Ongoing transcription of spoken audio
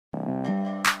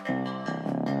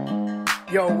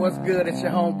Yo, what's good? It's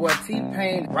your homeboy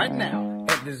T-Pain. Right now,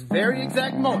 at this very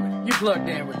exact moment, you plugged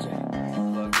in with Jay.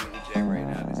 Plugged in with Jay right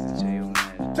now. This is Jay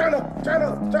O'Man. Turn up, turn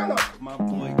up, turn up. My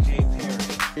boy Jay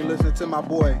Perry. You're listening to my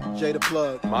boy, Jay the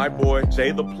Plug. My boy,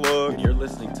 Jay the Plug. You're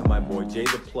listening to my boy, Jay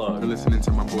the Plug. You're listening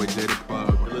to my boy, Jay the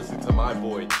Plug. You're listening to my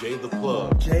boy, Jay the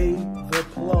Plug. Jay the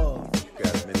Plug. You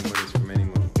got many winners from any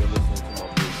move. You're listening to my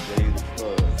boy, Jay the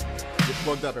Plug. Get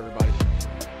plugged up, everybody.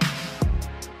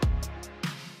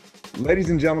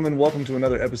 Ladies and gentlemen, welcome to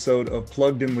another episode of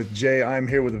Plugged In with Jay. I'm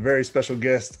here with a very special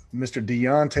guest, Mr.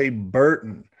 Deante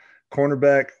Burton,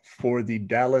 cornerback for the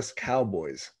Dallas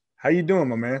Cowboys. How you doing,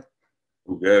 my man?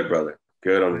 I'm good, brother.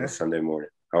 Good on this Sunday morning.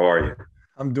 How are you?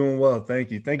 I'm doing well. Thank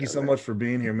you. Thank you so much for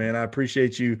being here, man. I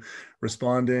appreciate you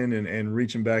responding and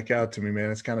reaching back out to me,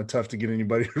 man. It's kind of tough to get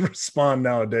anybody to respond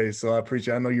nowadays, so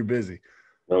I know you're busy.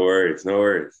 No worries. No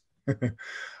worries.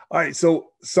 All right,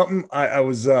 so something I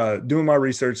was doing my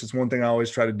research. It's one thing I always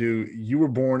try to do. You were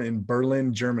born in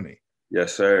Berlin, Germany.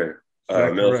 Yes, sir.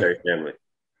 Military family.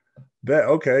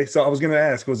 Okay. So I was going to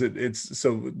ask,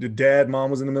 so the dad,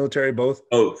 mom was in the military, both?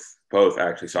 Both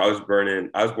actually. So I was born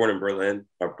in Berlin.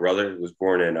 My brother was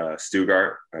born in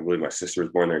Stuttgart. I believe my sister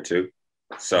was born there too.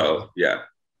 So yeah,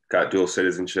 got dual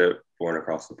citizenship, born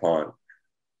across the pond.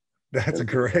 That's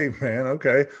great, man.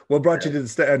 Okay. What brought you to the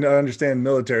state? I understand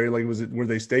military. Like, were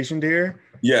they stationed here?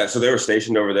 Yeah. So they were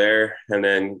stationed over there and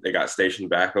then they got stationed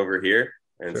back over here.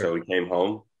 And so we came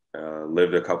home,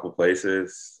 lived a couple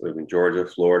places, lived in Georgia,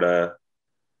 Florida,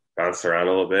 bounced around a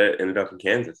little bit, ended up in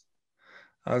Kansas.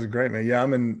 That was great, man. Yeah.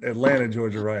 I'm in Atlanta,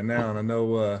 Georgia right now. And I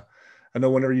know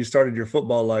whenever you started your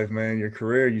football life, man, your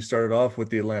career, you started off with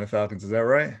the Atlanta Falcons. Is that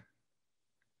right?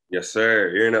 Yes,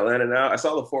 sir. You're in Atlanta now. I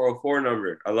saw the 404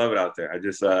 number. I love it out there. I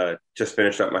just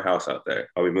finished up my house out there.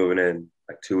 I'll be moving in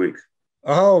like 2 weeks.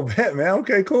 Oh, man.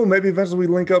 Okay, cool. Maybe eventually we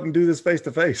link up and do this face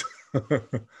to face.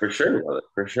 For sure, brother.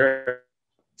 For sure.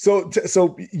 So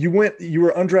you were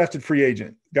undrafted free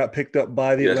agent, got picked up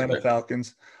by the Atlanta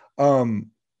Falcons.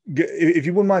 If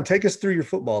you wouldn't mind, take us through your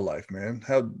football life, man.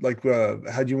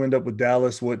 How'd you end up with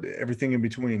Dallas? What everything in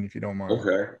between, if you don't mind.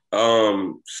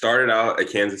 Okay. Started out at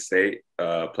Kansas State.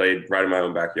 Played right in my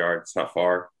own backyard. It's not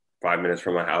far, 5 minutes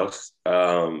from my house.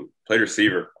 Played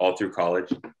receiver all through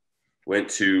college. Went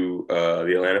to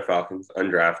the Atlanta Falcons,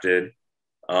 undrafted.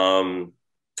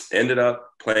 Ended up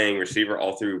playing receiver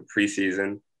all through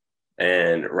preseason.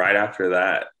 And right after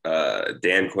that,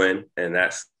 Dan Quinn and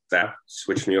that staff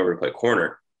switched me over to play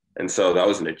corner. And so that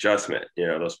was an adjustment,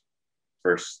 those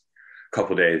first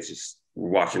couple days, just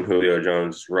watching Julio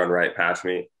Jones run right past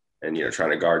me and, trying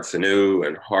to guard Sanu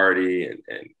and Hardy and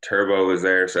Turbo was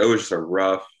there. So it was just a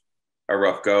rough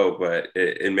go, but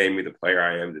it made me the player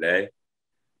I am today.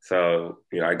 So,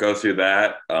 I go through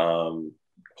that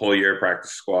whole year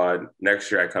practice squad.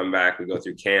 Next year I come back, we go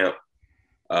through camp.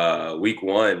 Week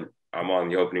 1, I'm on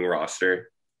the opening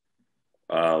roster.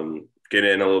 Get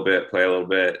in a little bit, play a little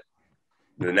bit.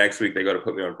 The next week they go to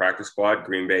put me on practice squad.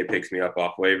 Green Bay picks me up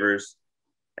off waivers.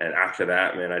 And after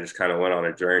that, man, I just kind of went on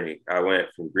a journey. I went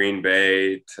from Green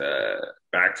Bay to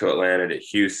back to Atlanta to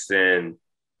Houston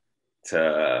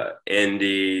to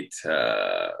Indy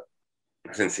to I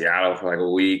was in Seattle for like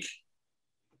a week.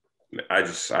 I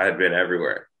had been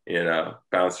everywhere,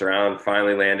 bounced around,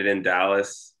 finally landed in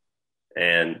Dallas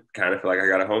and kind of feel like I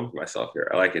got a home for myself here.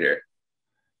 I like it here.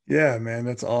 Yeah, man,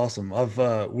 that's awesome.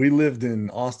 We lived in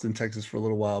Austin, Texas for a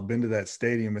little while. Been to that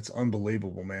stadium. It's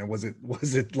unbelievable, man. Was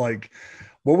it like,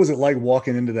 what was it like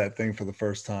walking into that thing for the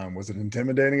first time? Was it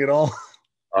intimidating at all?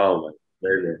 Oh my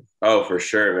goodness. Oh, for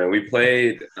sure, man. We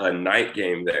played a night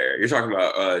game there. You're talking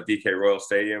about DK Royal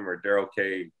Stadium or Darrell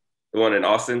K, the one in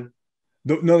Austin?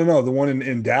 No, the one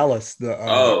in Dallas. The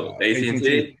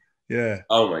AT&T? Yeah.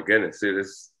 Oh my goodness, dude.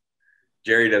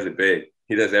 Jerry does it big.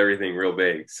 He does everything real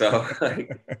big. So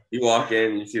you walk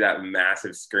in, you see that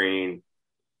massive screen.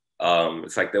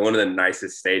 It's like one of the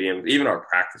nicest stadiums. Even our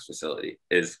practice facility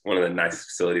is one of the nicest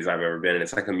facilities I've ever been in.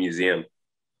 It's like a museum.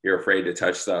 You're afraid to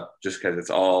touch stuff just because it's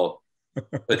all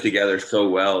put together so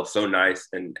well, so nice.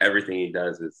 And everything he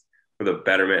does is for the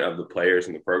betterment of the players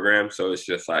in the program. So it's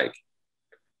just like,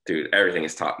 dude, everything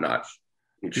is top notch.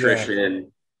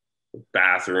 Nutrition,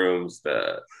 bathrooms,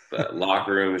 the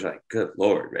locker rooms, like, good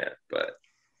Lord, man. But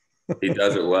he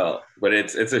does it well. But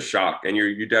it's a shock, and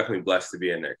you're definitely blessed to be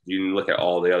in there. You can look at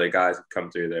all the other guys that come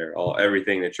through there,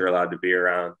 everything that you're allowed to be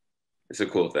around. It's a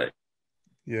cool thing.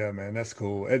 Yeah, man, that's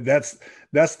cool. That's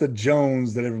the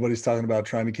Jones that everybody's talking about,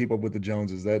 trying to keep up with the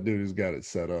Joneses. That dude has got it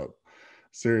set up.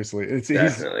 Seriously,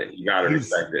 Definitely, you gotta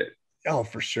respect it. Oh,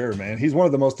 for sure, man. He's one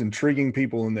of the most intriguing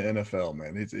people in the NFL,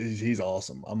 man. He's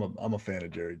awesome. I'm a fan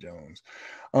of Jerry Jones.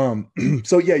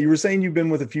 So yeah, you were saying you've been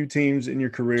with a few teams in your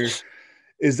career.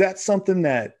 Is that something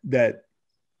that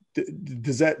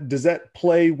does that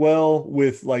play well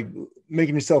with like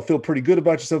making yourself feel pretty good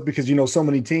about yourself because you know so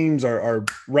many teams are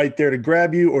right there to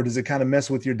grab you, or does it kind of mess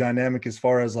with your dynamic as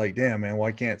far as like, damn man,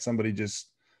 why can't somebody just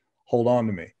hold on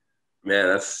to me? Man,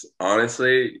 that's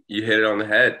honestly, you hit it on the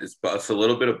head. It's a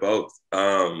little bit of both.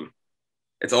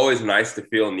 It's always nice to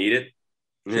feel needed,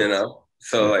 you know?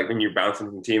 So like when you're bouncing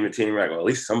from team to team, you're like, well, at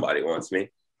least somebody wants me.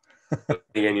 But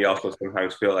again, you also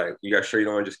sometimes feel like, you guys sure you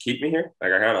don't want to just keep me here?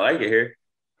 Like I kind of like it here.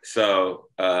 So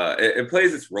it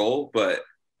plays its role, but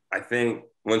I think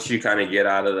once you kind of get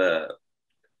out of that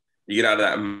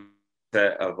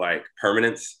mindset of like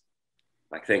permanence,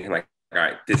 like thinking like, all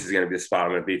right, this is going to be the spot I'm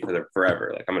going to be for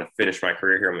forever. Like I'm going to finish my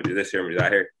career here. I'm going to do this here. I'm going to do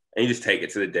that here. And you just take it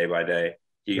to the day by day.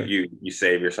 You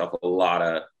save yourself a lot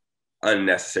of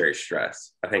unnecessary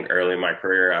stress. I think early in my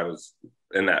career, I was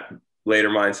in that later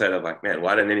mindset of like, man,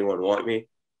 why didn't anyone want me?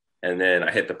 And then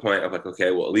I hit the point of like,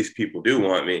 okay, well, at least people do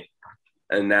want me.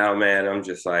 And now, man, I'm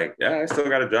just like, yeah, I still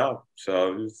got a job.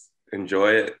 So just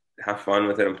enjoy it. Have fun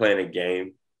with it. I'm playing a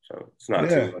game. So it's not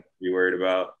too much to be worried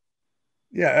about.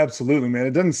 Yeah, absolutely, man.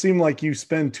 It doesn't seem like you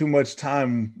spend too much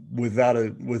time without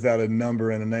a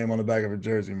number and a name on the back of a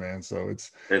jersey, man. So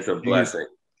it's a blessing.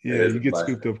 You get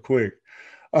scooped up quick.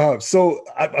 So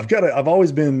I've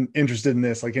always been interested in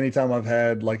this. Like anytime I've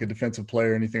had like a defensive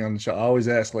player or anything on the show, I always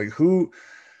ask like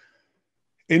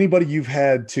anybody you've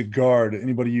had to guard,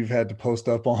 anybody you've had to post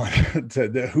up on,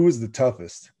 who is the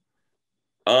toughest?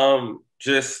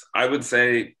 I would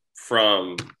say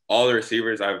from all the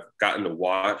receivers I've gotten to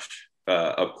watch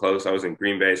up close. I was in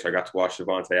Green Bay, so I got to watch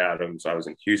Deante Adams. I was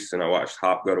in Houston. I watched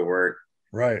Hop go to work.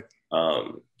 Right.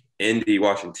 Indy,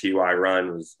 watching T.Y.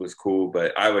 run was cool,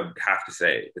 but I would have to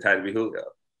say it had to be Julio.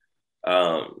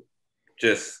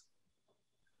 Just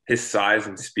his size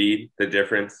and speed, the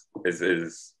difference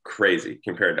is crazy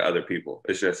compared to other people.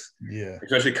 It's just,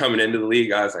 especially coming into the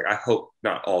league, I was like, I hope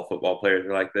not all football players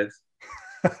are like this.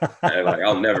 And like,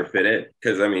 I'll never fit in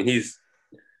because I mean,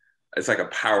 it's like a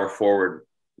power forward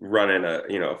running a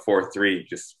 4.3,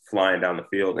 just flying down the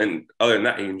field. And other than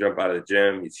that, he can jump out of the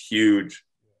gym. He's huge.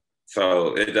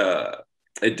 So it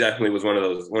definitely was one of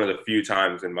the few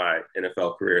times in my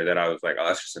NFL career that I was like, oh,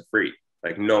 that's just a freak.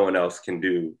 Like no one else can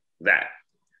do that.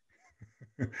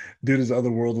 Dude is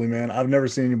otherworldly, man. I've never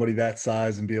seen anybody that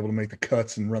size and be able to make the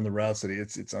cuts and run the routes that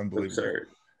it's unbelievable. Absurd.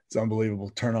 It's unbelievable.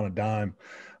 Turn on a dime.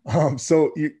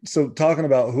 So talking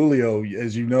about Julio,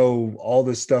 as you know, all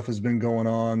this stuff has been going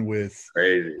on with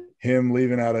crazy him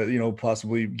leaving out of,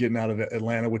 possibly getting out of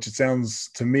Atlanta, which it sounds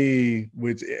to me,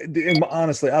 and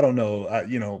honestly, I don't know.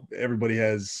 Everybody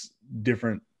has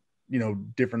different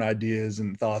ideas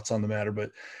and thoughts on the matter,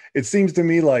 but it seems to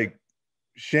me like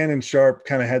Shannon Sharp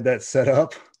kind of had that set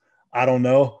up. I don't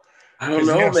know,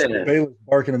 man. Bayless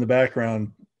barking in the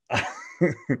background.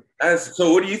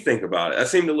 So what do you think about it? That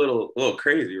seemed a little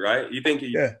crazy, right? You think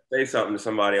you say something to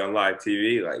somebody on live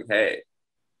TV like, hey,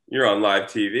 you're on live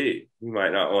TV. You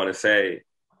might not want to say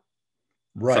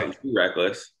something too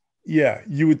reckless. Yeah,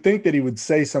 you would think that he would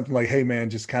say something like, hey, man,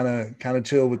 just kind of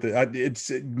chill with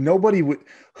it. Nobody would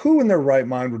 – who in their right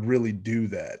mind would really do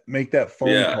that, make that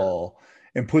phone call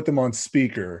and put them on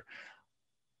speaker?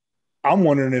 I'm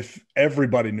wondering if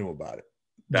everybody knew about it.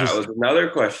 That was another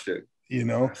question. I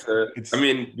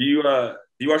mean, do you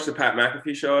watch the Pat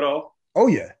McAfee show at all? Oh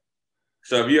yeah.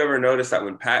 So have you ever noticed that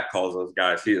when Pat calls those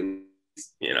guys, he's,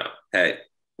 hey,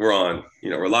 we're on,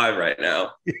 we're live right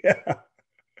now. Yeah.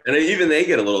 And even they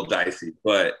get a little dicey,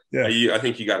 but I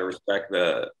think you got to respect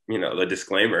the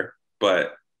disclaimer.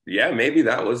 But yeah, maybe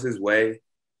that was his way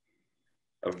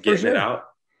of getting it out.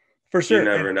 For sure. You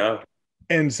never know.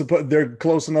 And they're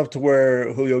close enough to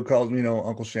where Julio calls me,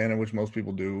 Uncle Shannon, which most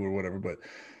people do or whatever, but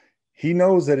he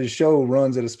knows that his show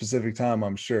runs at a specific time,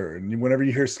 I'm sure. And whenever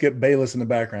you hear Skip Bayless in the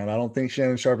background, I don't think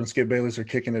Shannon Sharp and Skip Bayless are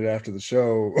kicking it after the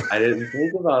show. I didn't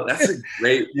think about that. That's a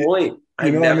great point.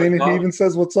 You know what I mean? He even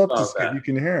says, what's up to Skip. You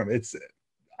can hear him.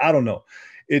 I don't know.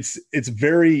 It's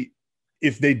very,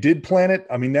 if they did plan it,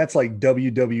 I mean, that's like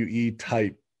WWE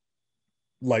type,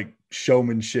 like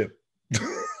showmanship.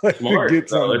 Smart.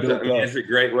 It's a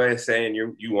great way of saying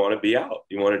you want to be out.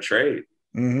 You want to trade.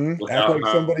 Mm-hmm. Act like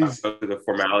somebody's the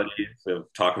formalities of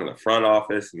talking to the front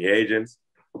office and the agents.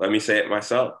 Let me say it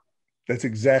myself. That's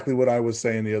exactly what I was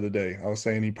saying the other day. I was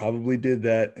saying he probably did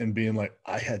that and being like,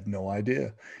 I had no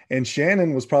idea. And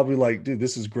Shannon was probably like, dude,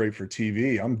 this is great for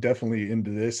TV. I'm definitely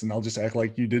into this, and I'll just act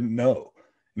like you didn't know.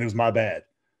 And it was my bad.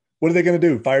 What are they going to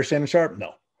do? Fire Shannon Sharp?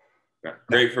 No.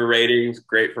 Great for ratings,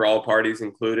 great for all parties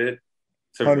included.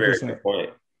 It's a very 100%. good point.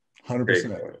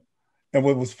 100%. And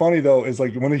what was funny though is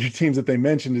like one of your teams that they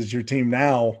mentioned is your team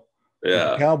now,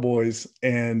 the Cowboys.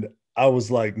 And I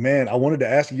was like, man, I wanted to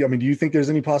ask you. I mean, do you think there's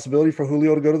any possibility for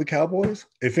Julio to go to the Cowboys?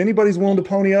 If anybody's willing to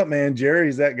pony up, man,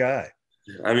 Jerry's that guy.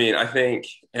 I mean, I think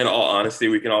in all honesty,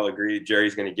 we can all agree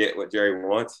Jerry's going to get what Jerry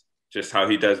wants, just how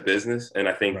he does business. And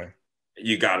I think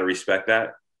you got to respect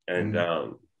that. And,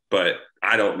 but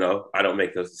I don't know. I don't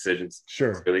make those decisions.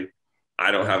 Sure. Really.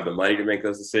 I don't have the money to make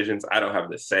those decisions. I don't have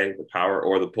the say, the power,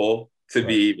 or the pull to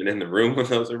be even in the room when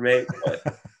those are made.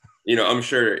 But, you know, I'm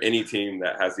sure any team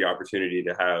that has the opportunity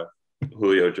to have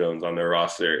Julio Jones on their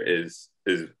roster is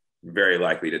very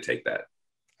likely to take that.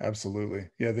 Absolutely.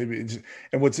 Yeah. And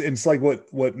it's like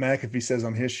what McAfee says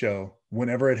on his show,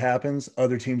 whenever it happens,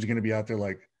 other teams are going to be out there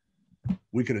like,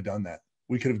 we could have done that.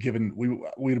 We could have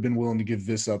we'd have been willing to give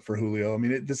this up for Julio. I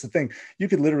mean, this is the thing. You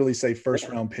could literally say first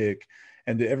round pick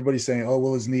and everybody's saying, oh,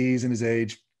 well, his knees and his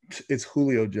age. It's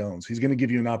Julio Jones. He's going to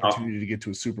give you an opportunity to get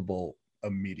to a Super Bowl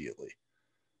immediately.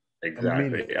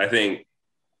 Exactly. I think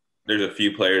there's a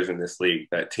few players in this league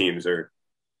that teams are,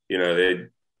 you know, they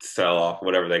sell off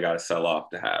whatever they got to sell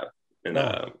off to have. And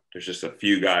there's just a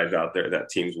few guys out there that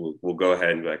teams will go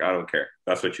ahead and be like, I don't care.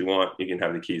 That's what you want. You can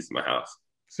have the keys to my house.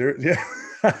 Yeah.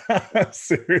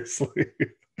 Seriously.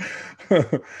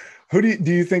 Who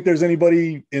do you think there's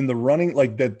anybody in the running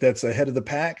like that's ahead of the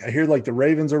pack? I hear like the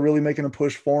Ravens are really making a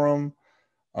push for him.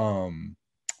 The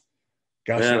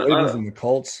Ravens and the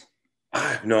Colts. I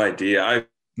have no idea. I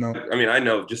mean, I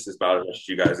know just as about as much as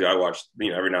you guys do. I watch,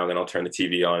 you know, every now and then I'll turn the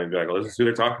TV on and be like, well, this is who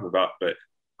they're talking about. But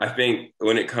I think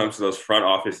when it comes to those front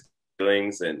office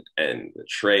dealings and the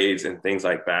trades and things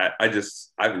like that,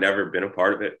 I've never been a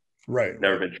part of it. Right.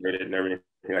 Never been traded, never anything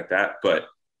like that. But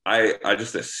I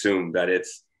just assume that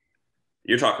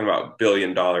you're talking about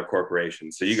billion-dollar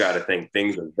corporations. So you got to think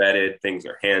things are vetted, things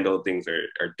are handled, things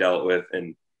are dealt with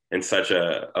in such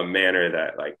a manner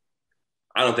that, like,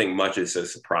 I don't think much is a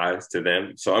surprise to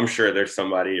them. So I'm sure there's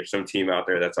somebody or some team out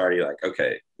there that's already like,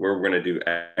 okay, we're going to do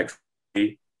X,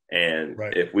 and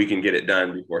if we can get it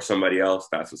done before somebody else,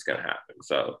 that's what's going to happen.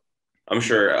 So I'm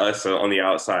sure us on the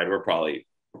outside, we're probably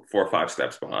 4 or 5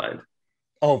 steps behind.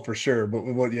 Oh, for sure. But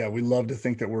we love to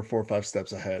think that we're 4 or 5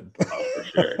 steps ahead. Oh, for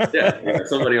sure. Yeah.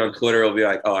 Somebody on Twitter will be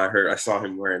like, oh, I saw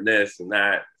him wearing this and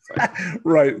that. Like,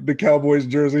 right. The Cowboys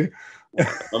jersey.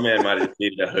 My man might have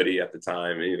needed a hoodie at the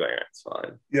time, and he's like, it's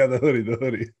fine. Yeah, the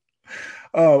hoodie.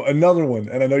 Another one,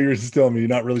 and I know you're just telling me you're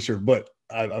not really sure, but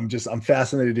I'm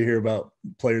fascinated to hear about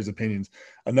players' opinions.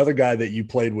 Another guy that you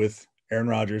played with, Aaron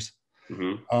Rodgers.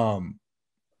 Mm-hmm.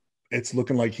 It's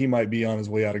looking like he might be on his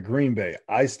way out of Green Bay.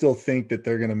 I still think that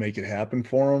they're going to make it happen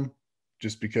for him,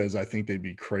 just because I think they'd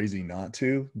be crazy not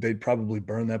to. They'd probably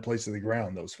burn that place to the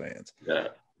ground, those fans. Yeah.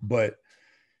 But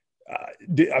are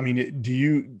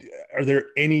there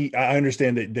any, I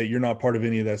understand that you're not part of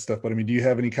any of that stuff, but I mean, do you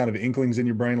have any kind of inklings in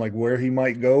your brain, like where he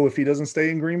might go if he doesn't stay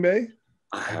in Green Bay?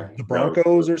 The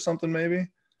Broncos or something, maybe?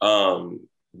 The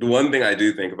one thing I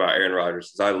do think about Aaron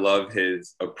Rodgers is I love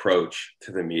his approach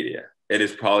to the media. It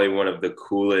is probably one of the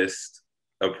coolest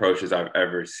approaches I've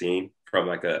ever seen from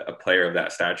like a player of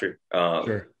that stature.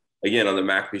 Sure. Again, on the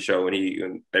McAfee show,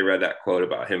 when they read that quote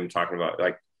about him talking about,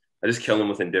 like, I just kill him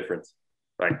with indifference.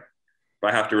 Like, if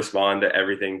I have to respond to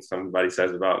everything somebody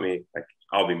says about me, like,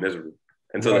 I'll be miserable.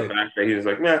 And so the fact that he was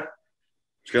like, I'm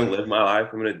just going to live my life.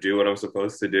 I'm going to do what I'm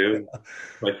supposed to do.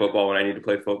 Play football when I need to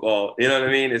play football. You know what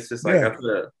I mean? It's just like,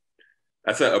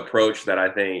 that's an approach that I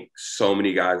think so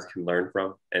many guys can learn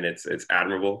from. And it's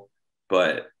admirable.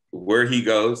 But where he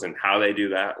goes and how they do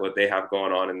that, what they have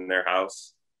going on in their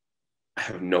house, I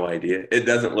have no idea. It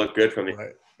doesn't look good from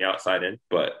the outside in,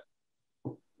 but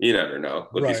you never know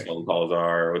what these phone calls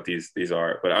are or what these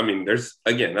are. But I mean, that's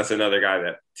another guy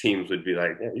that teams would be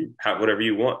like, you have whatever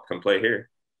you want, come play here.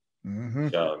 Mm-hmm.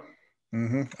 So,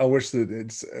 I wish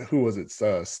that who was it?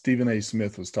 Stephen A.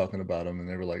 Smith was talking about him, and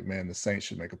they were like, man, the Saints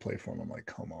should make a play for him. I'm like,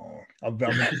 come on. I'm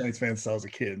a Saints fan since I was a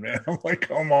kid, man. I'm like,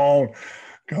 come on.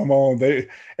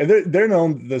 They're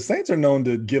known, the Saints are known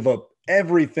to give up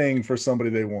everything for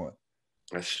somebody they want.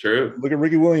 That's true. Look at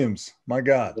Ricky Williams. My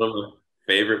God. One of my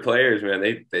favorite players,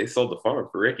 man. They sold the farm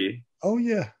for Ricky. Oh,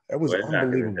 yeah. That was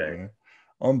unbelievable, man.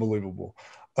 Unbelievable.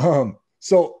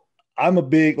 So I'm a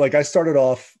big, like, I started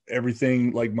off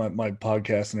everything, like my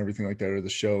podcast and everything like that, or the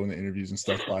show and the interviews and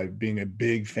stuff, by being a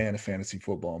big fan of fantasy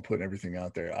football and putting everything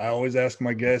out there. I always ask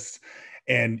my guests,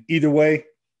 and either way,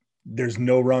 there's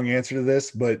no wrong answer to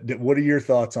this, but what are your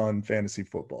thoughts on fantasy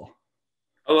football?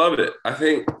 I love it.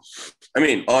 I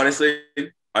mean, honestly,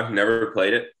 I've never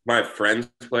played it. My friends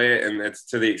play it, and it's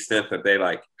to the extent that they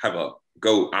like have a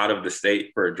go out of the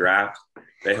state for a draft.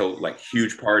 They hold like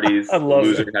huge parties. I The love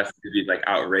loser it. has to do like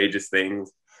outrageous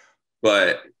things.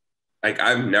 But like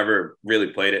I've never really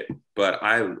played it, but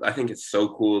I think it's so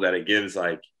cool that it gives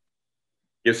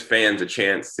fans a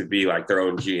chance to be like their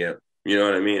own GM. You know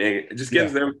what I mean? It just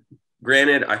gives them.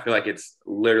 Granted, I feel like it's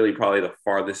literally probably the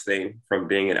farthest thing from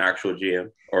being an actual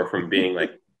GM or from being like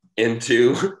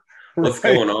into what's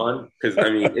going on. Because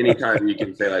I mean, anytime you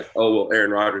can say like, oh well,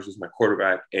 Aaron Rodgers is my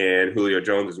quarterback and Julio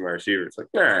Jones is my receiver, it's like,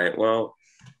 all right, well,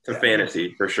 it's a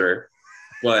fantasy for sure.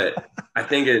 But I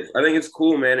think it's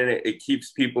cool, man, and it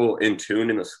keeps people in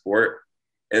tune in the sport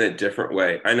in a different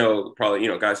way. I know probably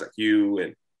guys like you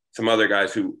and some other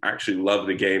guys who actually love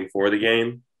the game for the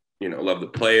game. Love the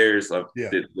players, love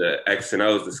the X and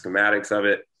O's, the schematics of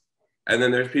it. And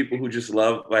then there's people who just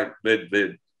love like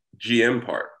the GM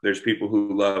part. There's people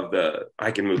who love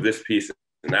I can move this piece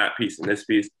and that piece and this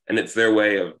piece. And it's their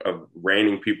way of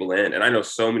reining people in. And I know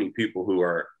so many people who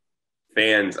are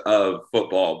fans of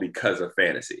football because of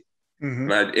fantasy.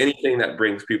 Mm-hmm. Anything that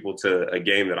brings people to a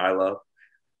game that I love,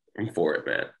 I'm for it,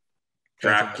 man.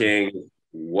 DraftKings,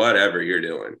 whatever you're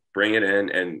doing, bring it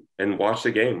in and watch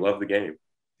the game. Love the game.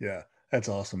 Yeah, that's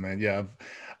awesome, man. Yeah,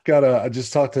 I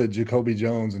just talked to Jacoby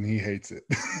Jones and he hates it.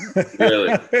 Really?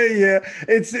 Yeah,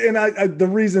 the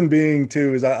reason being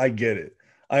too is I get it.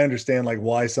 I understand like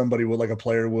why somebody would, like a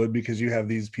player would, because you have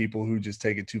these people who just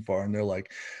take it too far and they're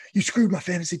like, you screwed my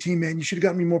fantasy team, man. You should have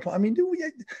got me more. I mean, dude,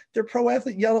 they're pro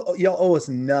athlete. Y'all owe us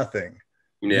nothing.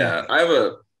 Yeah, I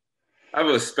have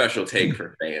a special take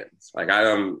for fans. Like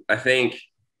I think,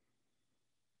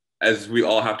 as we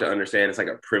all have to understand, it's like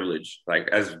a privilege. Like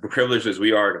as privileged as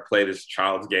we are to play this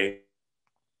child's game,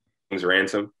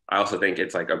 ransom, I also think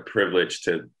it's like a privilege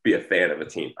to be a fan of a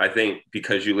team. I think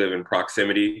because you live in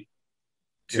proximity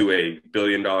to a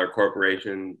billion-dollar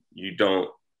corporation, you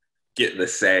don't get to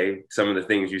say some of the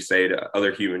things you say to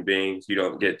other human beings. You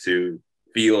don't get to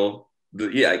feel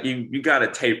you got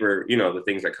to taper, the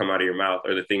things that come out of your mouth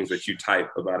or the things that you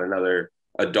type about another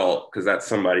adult, because that's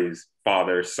somebody's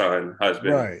father, son,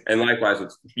 husband. Right. And likewise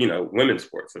with, women's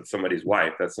sports, that's somebody's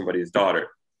wife, that's somebody's daughter.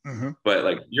 Mm-hmm. But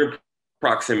like your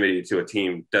proximity to a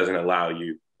team doesn't allow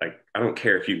you, like, I don't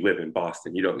care if you live in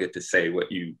Boston, you don't get to say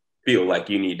what you feel like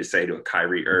you need to say to a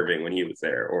Kyrie Irving when he was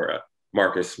there, or a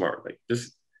Marcus Smart. Like,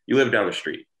 just, you live down the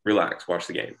street, relax, watch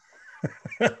the game.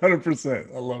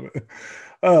 100%. I love it.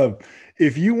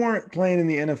 If you weren't playing in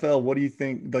the NFL, what do you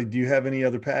think? Like, do you have any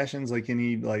other passions? Like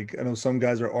I know some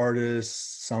guys are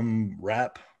artists, some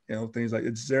rap, things like,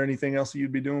 is there anything else that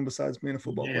you'd be doing besides being a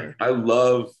football player? I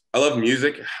love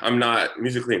music. I'm not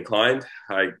musically inclined.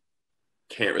 I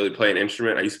can't really play an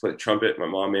instrument. I used to play the trumpet. My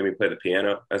mom made me play the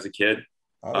piano as a kid.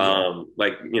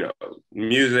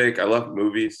 Music. I love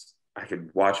movies. I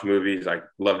could watch movies. I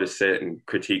love to sit and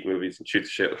critique movies and shoot the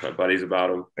shit with my buddies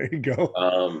about them. There you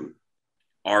go.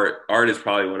 Art is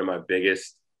probably one of my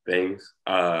biggest things.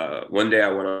 One day I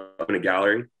went up in a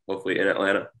gallery, hopefully in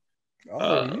Atlanta.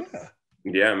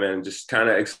 Yeah, man, just kind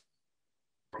of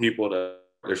people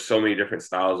there's so many different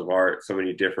styles of art, so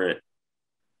many different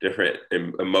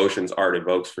emotions art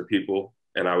evokes for people.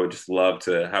 And I would just love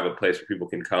to have a place where people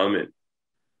can come and,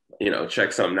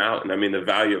 check something out. And I mean, the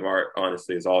value of art,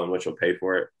 honestly, is all in what you'll pay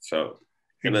for it. So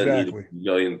you don't need $1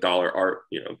 million art,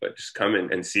 but just come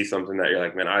in and see something that you're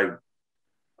like, man,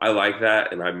 I like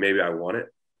that, and maybe I want it.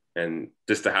 And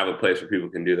just to have a place where people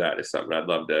can do that is something I'd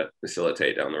love to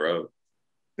facilitate down the road.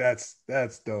 That's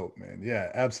dope, man. Yeah,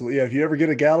 absolutely. Yeah, if you ever get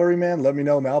a gallery, man, let me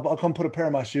know, man. I'll come put a pair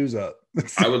of my shoes up.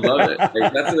 I would love it.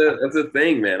 Like, that's a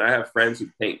thing, man. I have friends who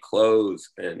paint clothes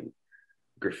and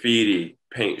graffiti,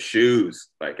 paint shoes.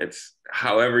 Like, it's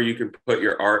however you can put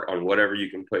your art on whatever you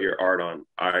can put your art on.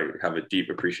 I have a deep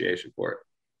appreciation for it.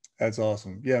 That's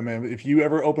awesome. Yeah, man. If you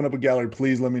ever open up a gallery,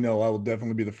 please let me know. I will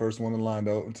definitely be the first one in line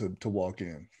to walk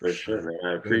in. For sure, man.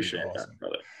 I appreciate that,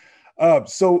 brother.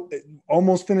 So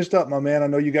almost finished up, my man. I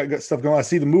know you got good stuff going. I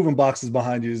see the moving boxes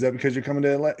behind you. Is that because you're coming to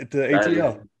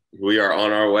ATL? We are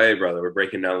on our way, brother. We're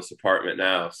breaking down this apartment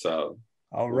now. So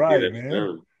all right, man.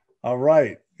 Soon. All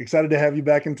right. Excited to have you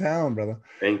back in town, brother.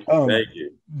 Thank you. Thank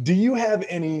you. Do you have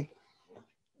any,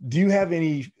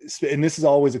 and this is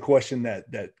always a question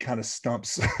that kind of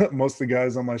stumps most of the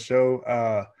guys on my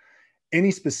show, any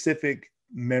specific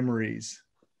memories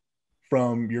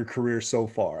from your career so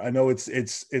far? I know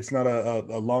it's not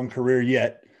a long career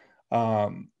yet.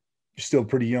 You're still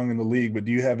pretty young in the league, but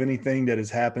do you have anything that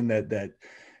has happened that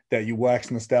you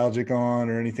wax nostalgic on,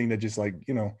 or anything that just like,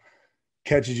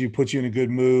 catches you, puts you in a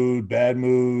good mood, bad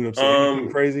mood, upset,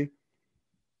 anything crazy?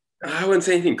 I wouldn't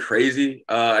say anything crazy.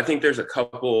 I think there's a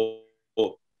couple,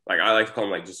 like I like to call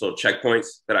them like just little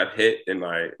checkpoints that I've hit in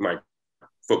my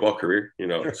football career. You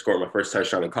know, scoring my first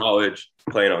touchdown in college,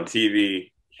 playing on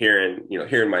TV,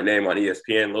 hearing my name on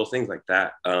ESPN, little things like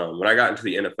that. When I got into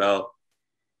the NFL,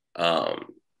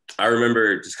 I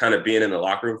remember just kind of being in the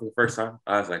locker room for the first time.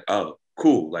 I was like, oh,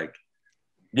 cool. Like,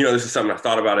 this is something I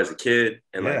thought about as a kid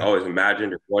and like always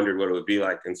imagined or wondered what it would be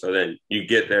like. And so then you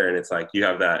get there and it's like you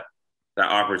have that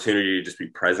opportunity to just be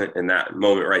present in that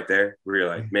moment right there where you're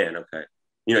like, man, okay.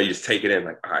 You just take it in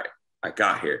like, all right, I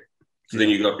got here. So then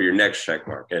you go for your next check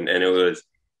mark. And it was,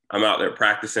 I'm out there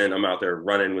practicing, I'm out there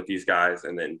running with these guys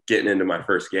and then getting into my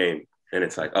first game. And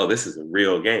it's like, oh, this is a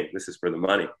real game. This is for the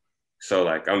money. So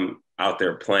like I'm out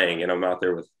there playing and I'm out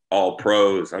there with all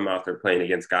pros. I'm out there playing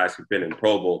against guys who've been in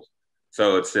Pro Bowls.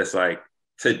 So it's just like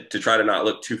to try to not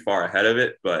look too far ahead of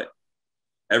it. But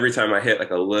every time I hit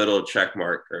like a little check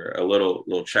mark or a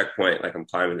little checkpoint, like I'm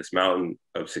climbing this mountain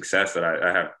of success that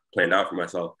I have planned out for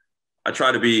myself, I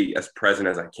try to be as present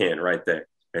as I can right there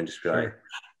and just be like,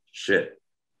 shit,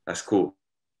 that's cool.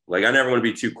 Like I never want to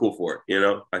be too cool for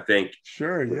it, I think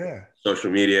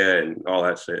social media and all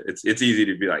that shit, it's easy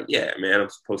to be like, yeah, man, I'm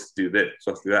supposed to do this,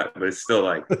 supposed to do that. But it's still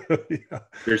like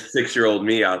there's 6-year-old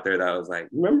me out there that was like,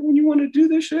 remember when you want to do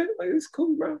this shit? Like it's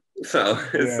cool, bro. So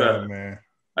it's man.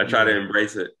 I try to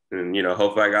embrace it and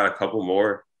hopefully I got a couple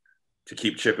more to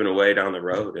keep chipping away down the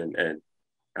road and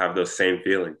have those same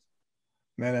feelings.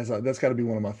 Man, that's got to be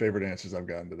one of my favorite answers I've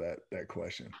gotten to that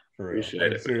question. For real.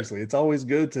 Appreciate it. Seriously, it's always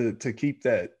good to keep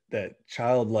that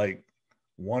childlike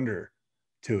wonder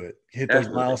to it. Hit those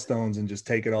milestones and just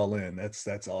take it all in.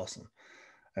 That's awesome.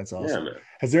 That's awesome. Yeah, man.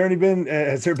 Has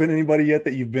there been anybody yet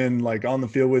that you've been like on the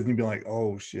field with and you've been like,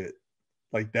 oh shit,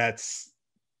 like that's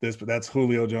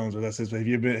Julio Jones or that's his? Have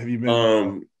you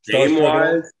been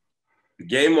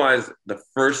game wise, the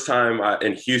first time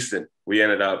in Houston,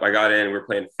 I got in, we were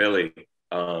playing Philly.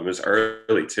 It was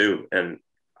early too. And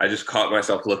I just caught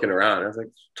myself looking around. I was like,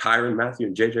 Tyrann Mathieu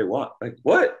and JJ Watt. Like,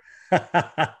 what?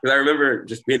 Because I remember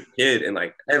just being a kid and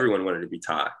like everyone wanted to be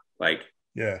Ty. Like,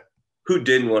 who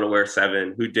didn't want to wear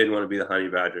 7? Who didn't want to be the Honey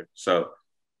Badger? So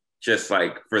just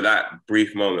like for that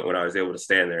brief moment when I was able to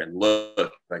stand there and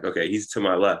look like, okay, he's to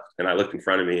my left. And I looked in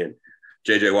front of me and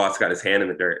JJ Watt's got his hand in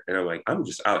the dirt. And I'm like, I'm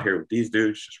just out here with these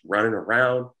dudes just running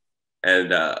around.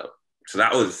 And so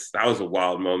that was a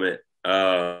wild moment.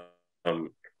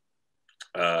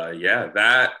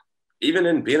 That even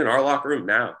in being in our locker room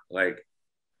now, like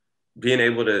being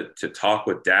able to talk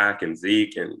with Dak and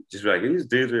Zeke and just be like, these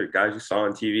dudes are guys you saw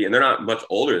on TV and they're not much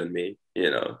older than me,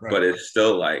 but it's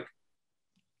still like,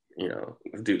 the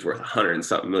dude's worth $100 and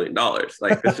something million.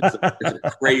 Like it's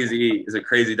a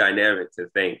crazy dynamic to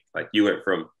think like you went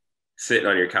from sitting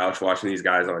on your couch watching these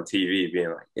guys on TV being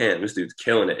like, man, this dude's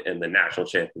killing it in the national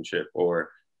championship or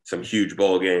some huge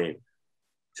bowl game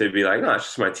to be like, no, it's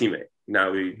just my teammate.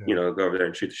 Now we, go over there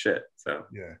and shoot the shit. So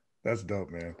yeah, that's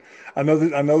dope, man. I know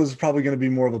this is probably going to be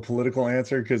more of a political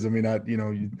answer because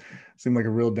you seem like a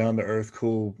real down to earth,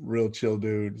 cool, real chill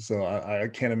dude. So I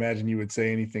can't imagine you would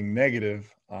say anything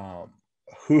negative.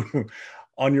 Who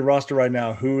on your roster right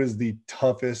now? Who is the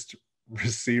toughest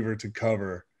receiver to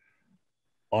cover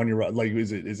on your like?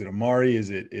 Is it Amari? Is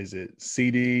it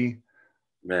CD?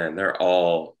 Man, they're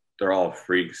all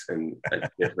freaks in a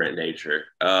different nature.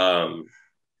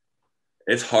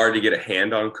 It's hard to get a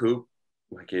hand on Coop.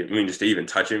 Just to even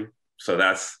touch him. So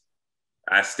that's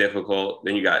difficult.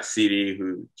 Then you got CD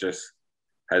who just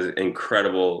has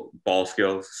incredible ball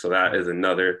skills. So that is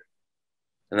another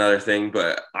thing.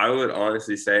 But I would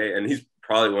honestly say, and he's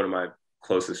probably one of my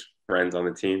closest friends on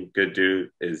the team, good dude,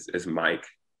 is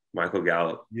Michael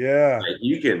Gallup. Yeah. Like,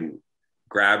 you can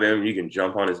grab him, you can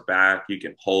jump on his back, you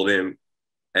can hold him,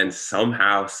 and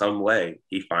somehow, some way,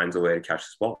 he finds a way to catch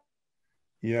this ball.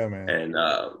 Yeah, man. And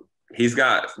he's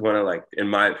got one of, like, in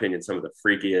my opinion, some of the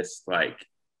freakiest, like,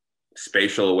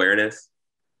 spatial awareness.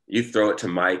 You throw it to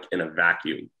Mike in a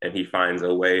vacuum, and he finds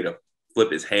a way to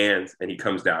flip his hands, and he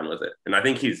comes down with it. And I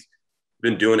think he's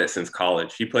been doing it since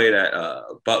college. He played at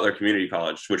Butler Community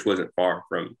College, which wasn't far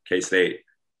from K-State.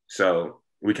 So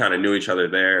we kind of knew each other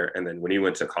there. And then when he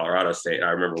went to Colorado State, I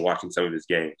remember watching some of his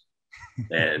games.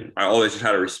 And I always just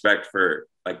had a respect for,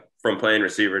 like, from playing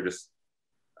receiver, just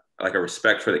like a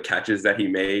respect for the catches that he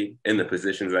made in the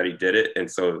positions that he did it. And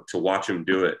so to watch him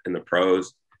do it in the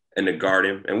pros and to guard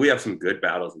him, and we have some good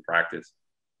battles in practice,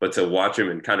 but to watch him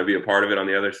and kind of be a part of it on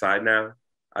the other side now,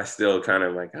 I still kind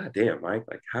of like, God damn, Mike,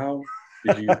 like, how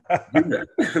did you do that?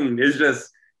 It's just,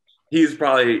 he's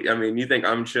probably, you think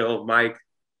I'm chill. Mike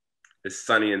is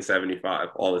sunny and 75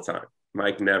 all the time.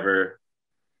 Mike never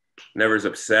is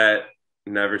upset.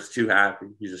 never too happy.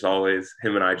 He's just always,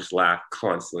 him and I just laugh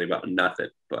constantly about nothing.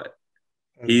 But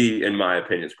he, in my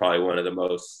opinion, is probably one of the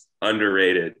most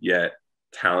underrated yet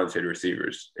talented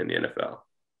receivers in the NFL.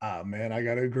 Ah, man, I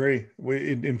gotta agree.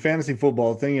 In fantasy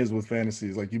football, the thing is with fantasy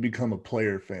is like you become a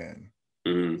player fan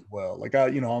as well. Like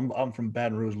I'm from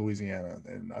Baton Rouge, Louisiana,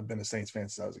 and I've been a Saints fan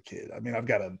since I was a kid. I mean, I've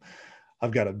got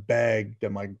a bag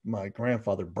that my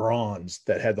grandfather bronzed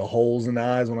that had the holes in the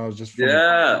eyes when I was just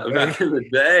back in the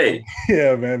day.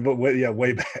 Yeah, man, but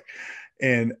way back.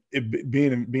 And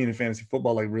being in fantasy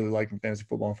football, like really liking fantasy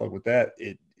football and fuck with that,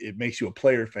 it makes you a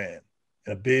player fan.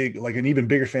 And an even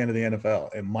bigger fan of the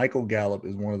NFL. And Michael Gallup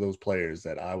is one of those players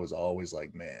that I was always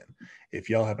like, man, if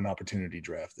y'all have an opportunity,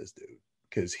 draft this dude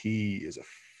because he is a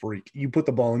freak. You put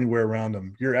the ball anywhere around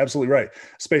him. You're absolutely right.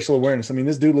 Spatial awareness. I mean,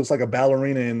 this dude looks like a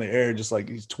ballerina in the air, just like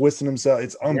he's twisting himself.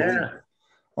 It's unbelievable.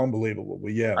 Yeah. Unbelievable.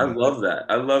 But yeah, I love that.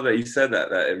 I love that you said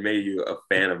that it made you a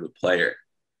fan of the player.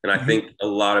 And I think a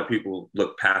lot of people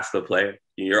look past the player.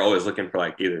 You're always looking for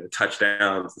like either the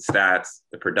touchdowns, the stats,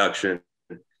 the production,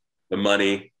 the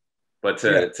money, but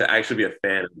to actually be a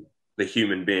fan of the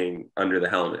human being under the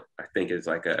helmet, I think is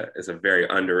a very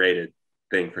underrated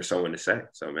thing for someone to say.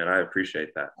 So, man, I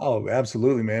appreciate that. Oh,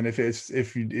 absolutely, man. If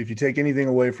you take anything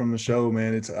away from the show,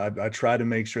 man, I try to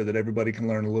make sure that everybody can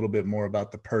learn a little bit more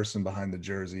about the person behind the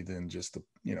jersey than just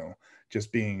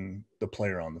just being the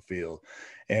player on the field.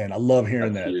 And I love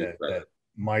hearing that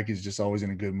Mike is just always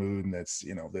in a good mood, and that's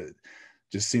that.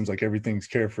 Just seems like everything's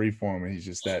carefree for him, and he's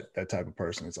just that type of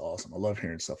person. It's awesome. I love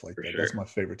hearing stuff like that. Sure. That's my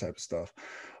favorite type of stuff.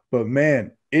 But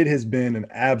man, it has been an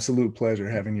absolute pleasure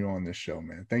having you on this show,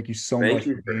 man. Thank you so much. Thank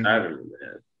you for having me,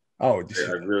 man. Oh,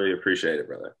 I really appreciate it,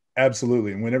 brother.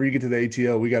 Absolutely. And whenever you get to the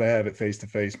ATL, we got to have it face to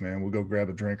face, man. We'll go grab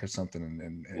a drink or something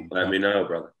and let me know,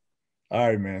 brother. All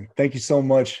right, man. Thank you so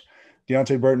much,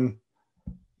 Deante Burton.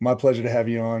 My pleasure to have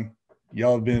you on.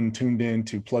 Y'all have been tuned in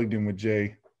to Plugged In with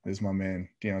Jay. This is my man,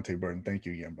 Deante Burton. Thank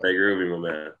you again, bro. Hey, groovy,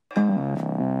 my man.